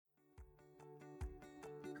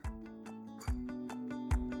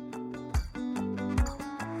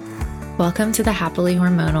Welcome to the Happily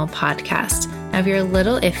Hormonal podcast. Now, if you're a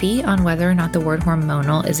little iffy on whether or not the word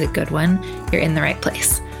hormonal is a good one, you're in the right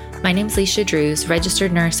place. My name's Leisha Drews,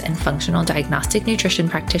 registered nurse and functional diagnostic nutrition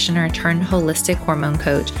practitioner turned holistic hormone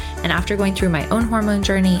coach. And after going through my own hormone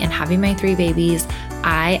journey and having my 3 babies,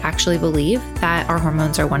 I actually believe that our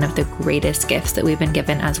hormones are one of the greatest gifts that we've been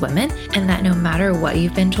given as women, and that no matter what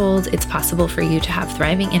you've been told, it's possible for you to have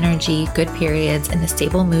thriving energy, good periods, and a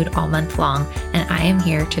stable mood all month long, and I am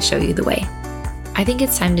here to show you the way. I think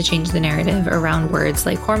it's time to change the narrative around words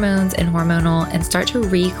like hormones and hormonal and start to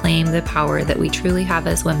reclaim the power that we truly have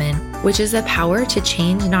as women, which is the power to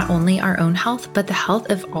change not only our own health, but the health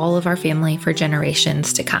of all of our family for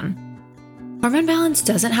generations to come. Hormone balance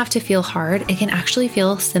doesn't have to feel hard. It can actually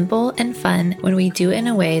feel simple and fun when we do it in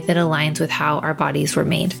a way that aligns with how our bodies were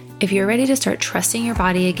made. If you're ready to start trusting your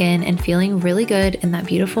body again and feeling really good in that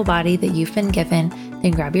beautiful body that you've been given,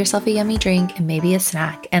 then grab yourself a yummy drink and maybe a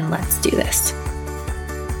snack, and let's do this.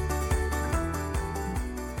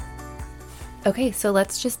 Okay, so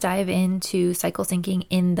let's just dive into cycle syncing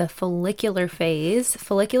in the follicular phase.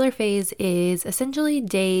 Follicular phase is essentially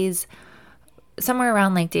days somewhere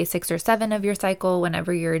around like day 6 or 7 of your cycle,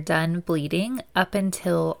 whenever you're done bleeding up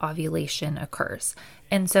until ovulation occurs.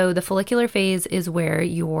 And so the follicular phase is where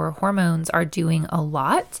your hormones are doing a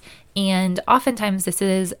lot. And oftentimes this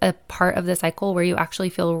is a part of the cycle where you actually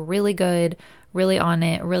feel really good, really on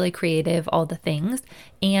it, really creative, all the things.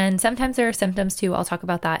 And sometimes there are symptoms too. I'll talk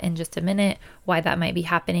about that in just a minute, why that might be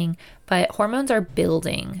happening. But hormones are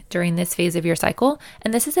building during this phase of your cycle.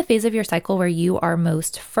 And this is a phase of your cycle where you are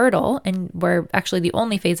most fertile, and we're actually the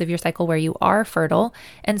only phase of your cycle where you are fertile.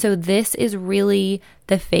 And so this is really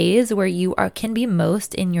the phase where you can be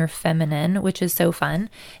most in your feminine, which is so fun.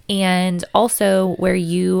 And also where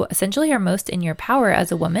you essentially are most in your power as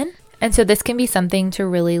a woman. And so this can be something to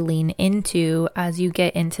really lean into as you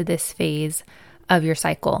get into this phase of your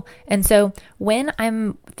cycle. And so when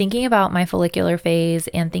I'm thinking about my follicular phase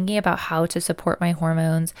and thinking about how to support my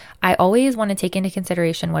hormones, I always want to take into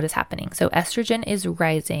consideration what is happening. So estrogen is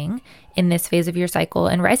rising in this phase of your cycle,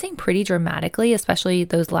 and rising pretty dramatically, especially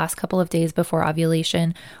those last couple of days before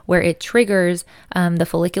ovulation, where it triggers the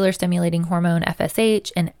follicular stimulating hormone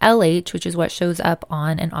FSH and LH, which is what shows up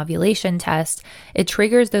on an ovulation test. It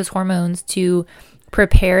triggers those hormones to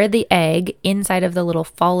prepare the egg inside of the little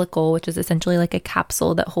follicle, which is essentially like a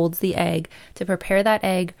capsule that holds the egg, to prepare that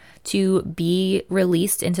egg to be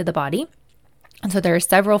released into the body. And so there are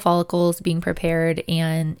several follicles being prepared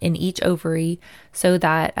and in each ovary so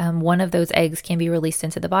that one of those eggs can be released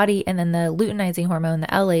into the body. And then the luteinizing hormone, the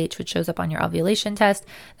LH, which shows up on your ovulation test,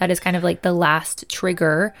 that is kind of like the last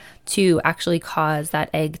trigger to actually cause that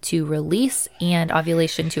egg to release and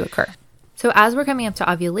ovulation to occur. So as we're coming up to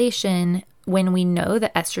ovulation, when we know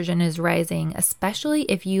that estrogen is rising, especially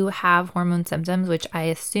if you have hormone symptoms, which I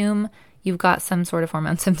assume you've got some sort of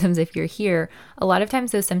hormone symptoms if you're here, a lot of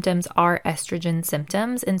times those symptoms are estrogen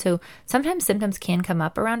symptoms. And so sometimes symptoms can come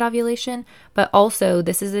up around ovulation, but also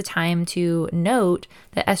this is a time to note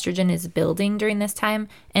that estrogen is building during this time.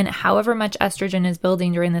 And however much estrogen is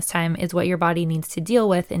building during this time is what your body needs to deal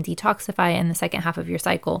with and detoxify in the second half of your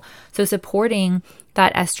cycle. So supporting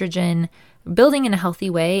that estrogen building in a healthy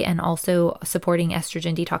way and also supporting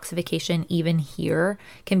estrogen detoxification even here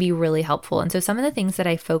can be really helpful. And so some of the things that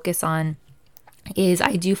I focus on is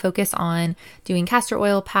I do focus on doing castor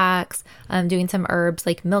oil packs, doing some herbs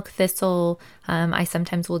like milk thistle. I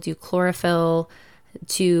sometimes will do chlorophyll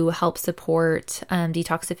to help support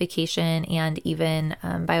detoxification and even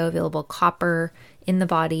bioavailable copper in the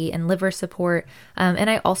body and liver support. And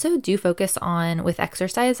I also do focus on, with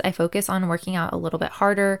exercise, I focus on working out a little bit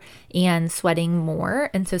harder and sweating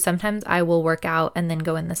more. And so sometimes I will work out and then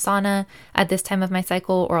go in the sauna at this time of my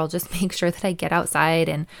cycle, or I'll just make sure that I get outside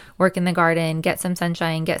and work in the garden, get some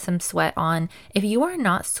sunshine, get some sweat on. If you are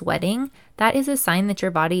not sweating, that is a sign that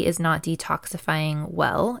your body is not detoxifying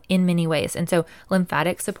well in many ways. And so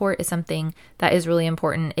lymphatic support is something that is really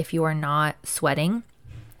important if you are not sweating.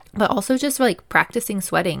 But also just like practicing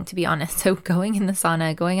sweating, to be honest. So going in the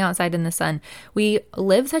sauna, going outside in the sun. We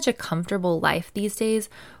live such a comfortable life these days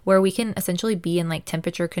where we can essentially be in like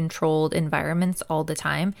temperature controlled environments all the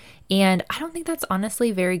time. And I don't think that's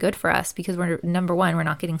honestly very good for us because number one, we're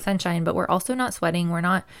not getting sunshine, but we're also not sweating. We're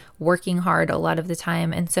not working hard a lot of the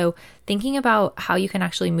time. And so thinking about how you can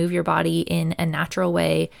actually move your body in a natural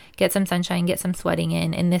way, get some sunshine, get some sweating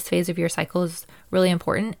in this phase of your cycle is really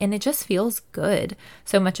important. And it just feels good.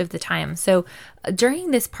 So much of the time. So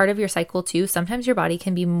during this part of your cycle too, sometimes your body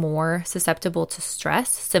can be more susceptible to stress,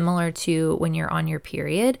 similar to when you're on your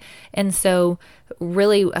period. And so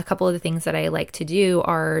really a couple of the things that I like to do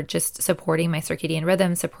are just supporting my circadian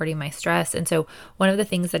rhythm, supporting my stress. And so one of the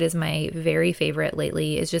things that is my very favorite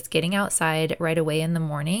lately is just getting outside right away in the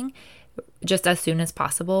morning, just as soon as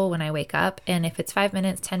possible when I wake up. And if it's 5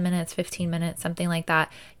 minutes, 10 minutes, 15 minutes, something like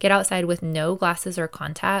that, get outside with no glasses or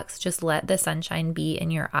contacts. Just let the sunshine be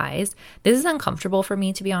in your eyes. This is uncomfortable for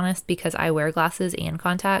me, to be honest, because I wear glasses and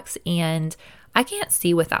contacts and I can't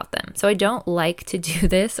see without them. So I don't like to do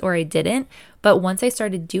this, or I didn't. But once I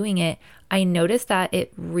started doing it, I noticed that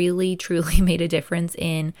it really, truly made a difference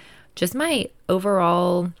in just my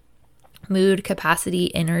overall mood,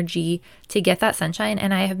 capacity, energy to get that sunshine.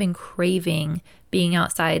 And I have been craving being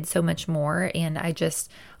outside so much more. And I just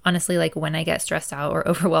honestly, like when I get stressed out or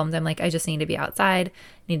overwhelmed, I'm like, I just need to be outside,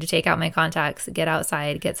 need to take out my contacts, get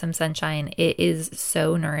outside, get some sunshine. It is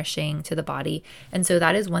so nourishing to the body. And so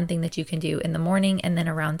that is one thing that you can do in the morning and then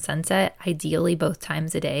around sunset, ideally both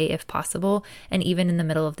times a day if possible. And even in the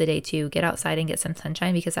middle of the day too, get outside and get some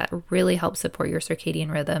sunshine, because that really helps support your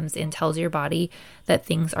circadian rhythms and tells your body that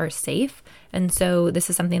things are safe. And so this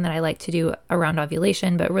is something that I like to do around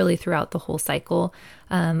ovulation, but really throughout the whole cycle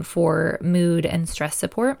for mood and stress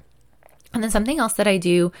support. And then something else that I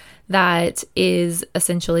do that is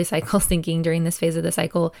essentially cycle syncing during this phase of the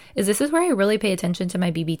cycle is this is where I really pay attention to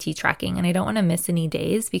my BBT tracking. And I don't want to miss any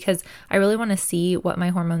days because I really want to see what my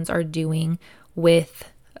hormones are doing with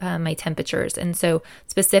my temperatures. And so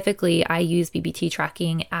specifically, I use BBT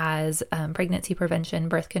tracking as pregnancy prevention,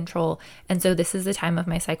 birth control. And so this is the time of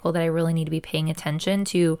my cycle that I really need to be paying attention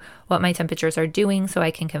to what my temperatures are doing so I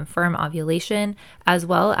can confirm ovulation, as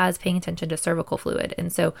well as paying attention to cervical fluid.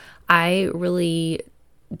 And so I really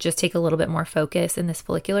just take a little bit more focus in this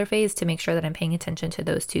follicular phase to make sure that I'm paying attention to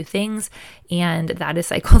those two things. And that is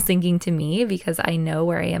cycle syncing to me, because I know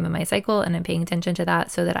where I am in my cycle and I'm paying attention to that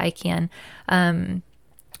so that I can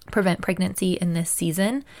prevent pregnancy in this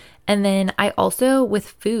season. And then I also, with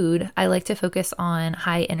food, I like to focus on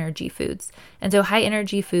high energy foods. And so high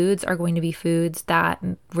energy foods are going to be foods that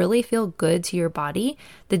really feel good to your body,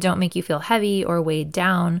 that don't make you feel heavy or weighed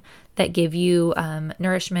down, that give you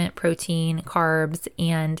nourishment, protein, carbs.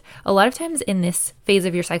 And a lot of times in this phase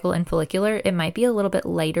of your cycle in follicular, it might be a little bit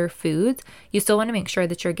lighter foods. You still want to make sure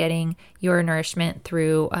that you're getting your nourishment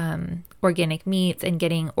through organic meats and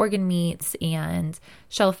getting organ meats and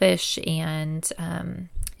shellfish. And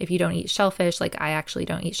if you don't eat shellfish, like I actually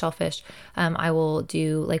don't eat shellfish, I will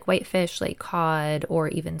do like whitefish, like cod or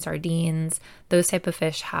even sardines. Those type of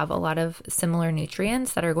fish have a lot of similar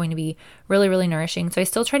nutrients that are going to be really, really nourishing. So I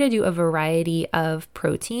still try to do a variety of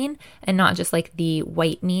protein and not just like the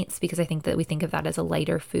white meats, because I think that we think of that as a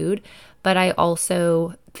lighter food. But I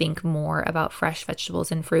also think more about fresh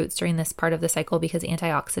vegetables and fruits during this part of the cycle, because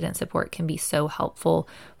antioxidant support can be so helpful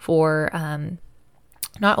for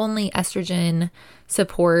not only estrogen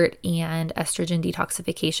support and estrogen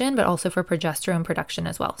detoxification, but also for progesterone production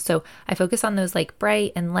as well. So I focus on those like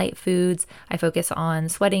bright and light foods. I focus on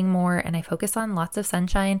sweating more, and I focus on lots of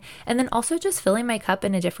sunshine. And then also just filling my cup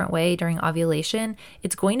in a different way during ovulation.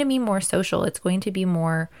 It's going to be more social. It's going to be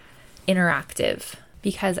more interactive,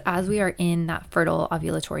 because as we are in that fertile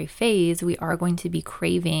ovulatory phase, we are going to be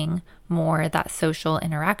craving more that social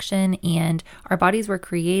interaction, and our bodies were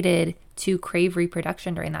created to crave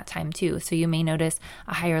reproduction during that time too. So you may notice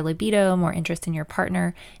a higher libido, more interest in your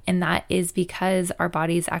partner, and that is because our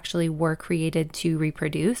bodies actually were created to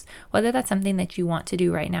reproduce. Whether that's something that you want to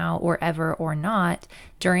do right now or ever or not,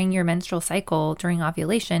 during your menstrual cycle, during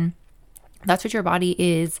ovulation, that's what your body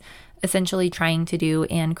is essentially trying to do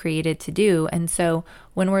and created to do. And so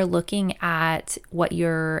when we're looking at what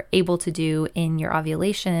you're able to do in your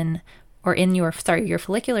ovulation, or in your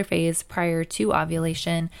follicular phase prior to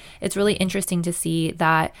ovulation, it's really interesting to see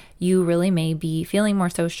that you really may be feeling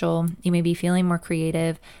more social, you may be feeling more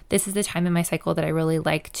creative. This is the time in my cycle that I really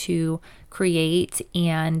like to create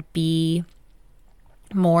and be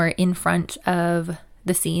more in front of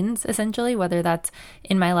the scenes, essentially, whether that's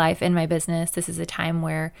in my life, in my business. This is a time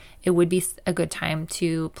where it would be a good time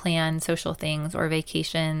to plan social things or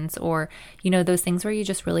vacations, or, those things where you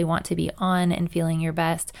just really want to be on and feeling your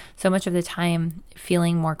best. So much of the time,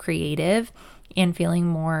 feeling more creative and feeling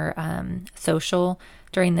more social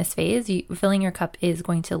during this phase, filling your cup is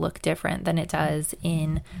going to look different than it does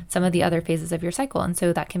in some of the other phases of your cycle. And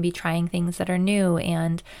so that can be trying things that are new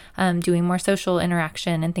and doing more social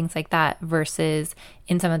interaction and things like that, versus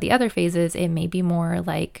in some of the other phases, it may be more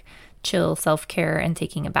like chill self-care and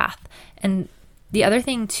taking a bath. And the other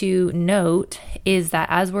thing to note is that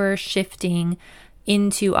as we're shifting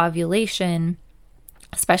into ovulation,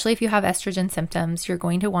 especially if you have estrogen symptoms, you're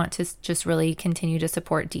going to want to just really continue to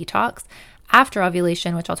support detox after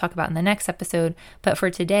ovulation, which I'll talk about in the next episode. But for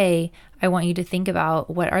today, I want you to think about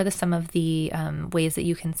what are some of the ways that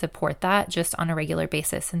you can support that just on a regular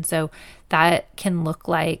basis. And so that can look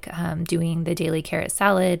like doing the daily carrot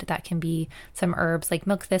salad. That can be some herbs like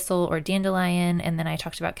milk thistle or dandelion. And then I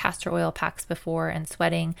talked about castor oil packs before and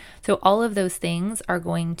sweating. So all of those things are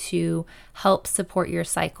going to help support your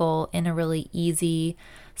cycle in a really easy,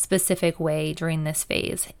 specific way during this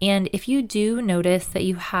phase. And if you do notice that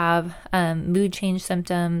you have mood change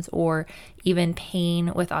symptoms or even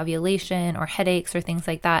pain with ovulation or headaches or things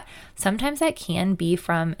like that, sometimes that can be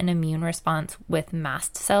from an immune response with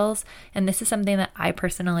mast cells. And this is something that I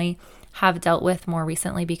personally have dealt with more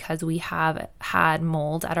recently because we have had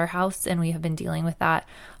mold at our house and we have been dealing with that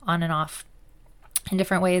on and off in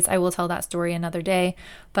different ways. I will tell that story another day,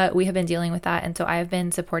 but we have been dealing with that. And so I've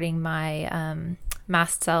been supporting my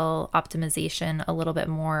mast cell optimization a little bit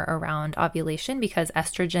more around ovulation because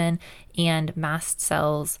estrogen and mast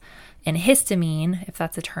cells and histamine, if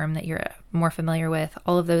that's a term that you're more familiar with,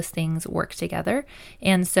 all of those things work together.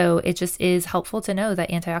 And so it just is helpful to know that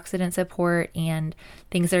antioxidant support and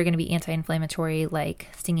things that are going to be anti-inflammatory like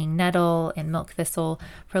stinging nettle and milk thistle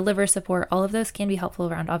for liver support, all of those can be helpful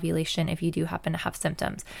around ovulation if you do happen to have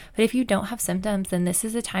symptoms. But if you don't have symptoms, then this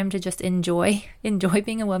is a time to just enjoy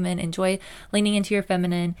being a woman, enjoy leaning into your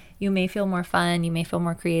feminine. You may feel more fun, you may feel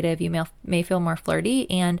more creative, you may feel more flirty.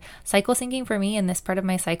 And cycle syncing for me in this part of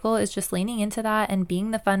my cycle is just leaning into that and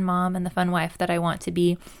being the fun mom and the fun wife that I want to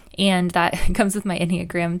be. And that comes with my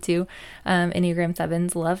Enneagram too. Enneagram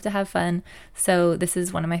 7s love to have fun. So this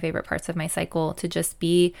is one of my favorite parts of my cycle, to just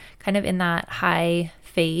be kind of in that high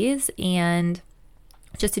phase and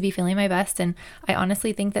just to be feeling my best. And I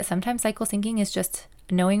honestly think that sometimes cycle syncing is just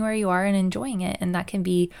knowing where you are and enjoying it. And that can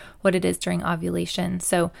be what it is during ovulation.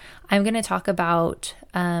 So I'm going to talk about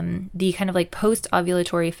the kind of like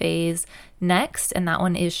post-ovulatory phase next. And that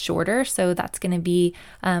one is shorter. So that's going to be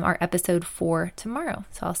our episode for tomorrow.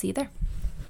 So I'll see you there.